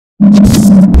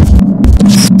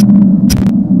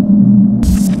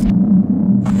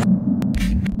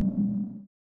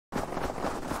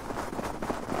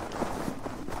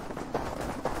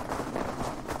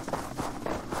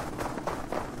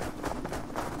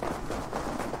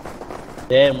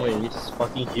Damn, wait, this is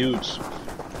fucking huge.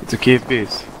 It's a cave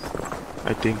base,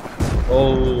 I think.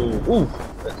 Oh, ooh,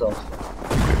 that's awesome.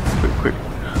 Quick.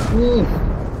 Ooh.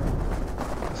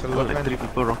 There's a Got lot, like man. 3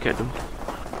 people rocket them.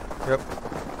 Yep.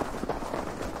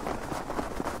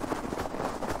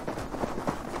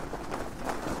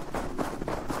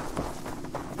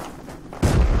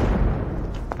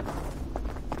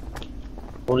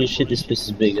 Holy shit, this place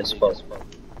is big as fuck.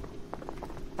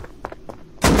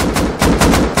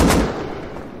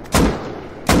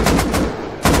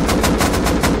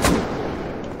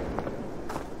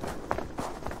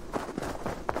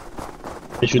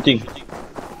 They're shooting.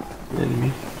 Enemy.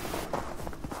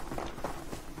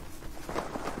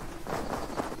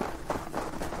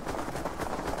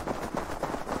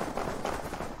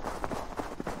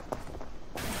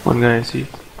 One guy I see.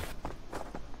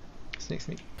 Sneak.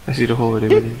 I see the hole where they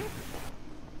went in.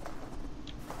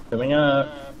 Coming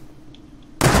up.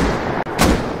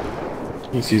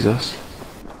 He sees us.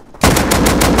 A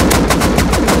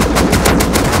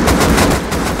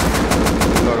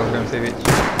lot of them savage.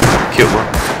 Killed one.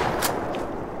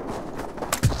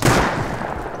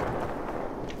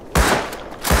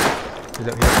 He's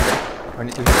up here. I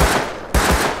need to heal up.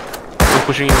 One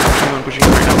pushing in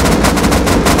right now.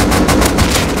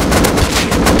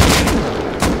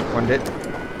 One dead.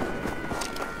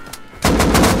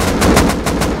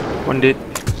 One dead.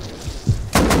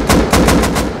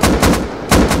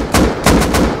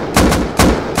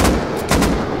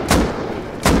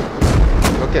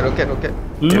 Rocket.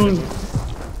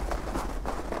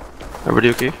 Everybody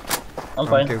okay? I'm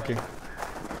fine. Okay.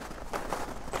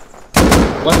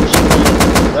 One pushing me.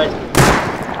 Right.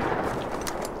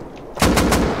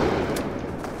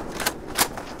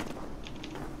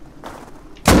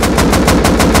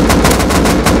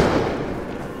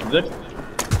 Good?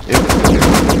 Yep.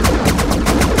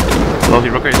 Well, he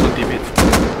rocket his own teammate.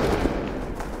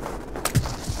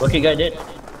 Okay, guy dead.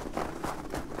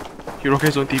 He rocket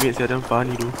his own teammates, yeah, damn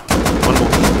funny though. One more.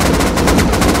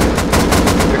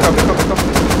 Back up.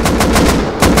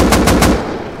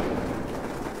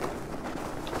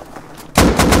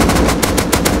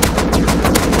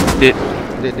 Dead.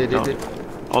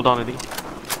 All down, I think.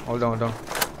 All down.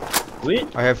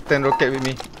 Wait. I have 10 rocket with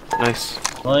me. Nice.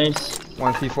 Nice.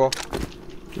 1 C4.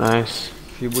 Nice.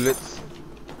 Few bullets.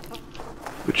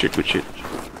 Good shit.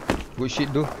 Good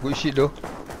shit though.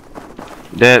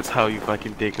 That's how you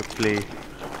fucking take a play.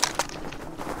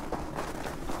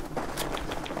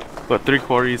 Got 3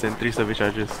 quarries and 3 service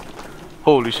charges.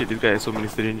 Holy shit, this guy has so many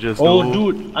syringes. Oh,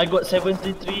 though. dude, I got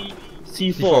 73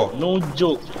 C4. No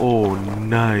joke. Oh,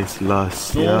 nice,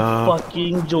 last. No Yeah.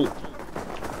 fucking joke.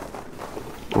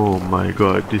 Oh my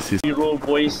god, this is. Hero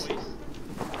boys.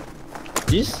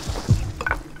 This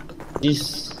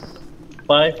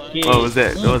 5k. What was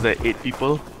that? That was like 8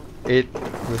 people. 8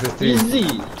 versus 3.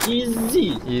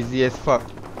 Easy. Easy as fuck.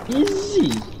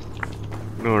 Easy.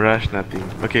 No rush, nothing.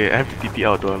 Okay, I have to TP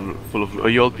out on full of. Oh,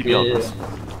 you all TP out Yeah. first.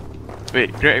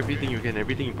 Wait, grab everything you can.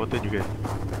 Everything important you can.